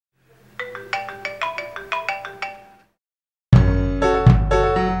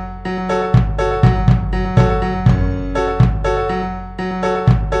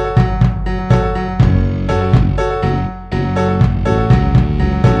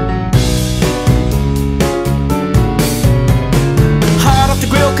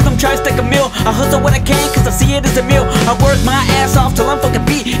I hustle what I can cause I see it as a meal. I work my ass off till I'm fucking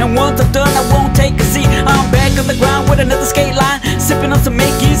beat, and once I'm done I won't take a seat. I'm back on the ground with another skate line, sipping on some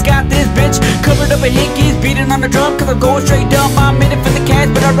Mickeys. Got this bitch covered up in hickeys, beating on the drum cause I'm going straight dumb. I'm in it for the cash,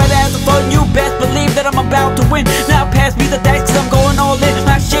 but I'd rather have some fun. You best believe that I'm about to win. Now pass me the dice cause I'm going all in.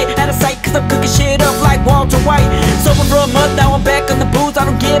 My shit out of sight cause I'm cooking shit up like Walter White. Sober for a month, now I'm back on the booze. I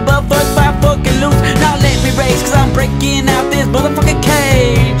don't give a fuck if I fucking lose. Now let me race cause I'm breaking out this motherfucking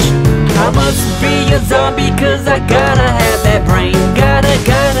cage. I must be a zombie cause I gotta have that brain. Gotta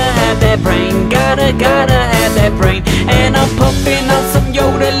have that brain. Gotta have that brain. And I'm pumping on some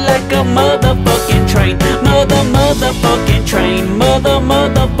Yoda like a motherfucking train. Motherfucking train.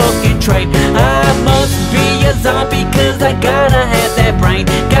 Motherfucking train. I must be a zombie cause I gotta have that brain.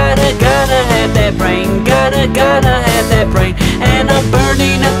 Gotta have that brain. Gotta have that brain. And I'm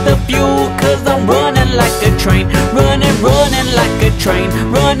burning up the fuel cause I'm running like a train. Running like a train.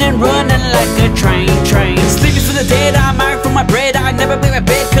 Running like a train. Sleeping for the dead, I'm iron for my bread. I never play my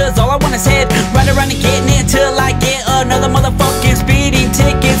bed cause all I want is head. Ride around and getting it till I get another motherfucking speeding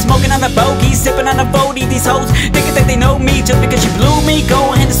ticket. Smoking on the bogey, sipping on the 40. These hoes thinking that they know me just because she blew me.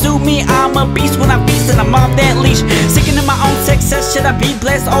 Go ahead and sue me, I'm a beast when I feast and I'm off that leash. Sinking in my own success, should I be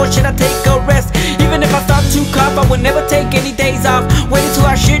blessed or should I take a rest? Even if I start to cough, I would never take any days off. Wait until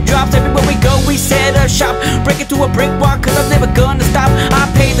our shit drops, everywhere we go we set up shop. Break it to a brick wall cause I'm never gonna stop. I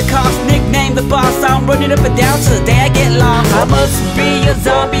pay the cost, nickname the boss. I'm running up and down till the day I get lost. I must be a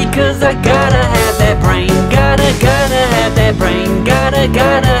zombie cause I gotta have that brain. Gotta have that brain. Gotta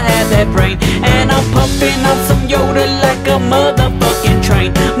have that brain. And I'm pumping on some Yoda like a motherfucking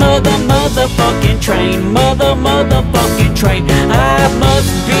train. Motherfucking train. Motherfucking train. I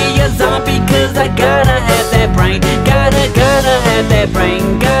must be a zombie cause I gotta have that brain. Gotta have that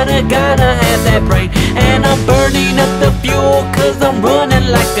brain. Gotta have that brain. And I'm burning up the fuel cause I'm running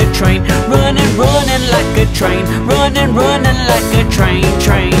like a train. Running like a train. Running like a train.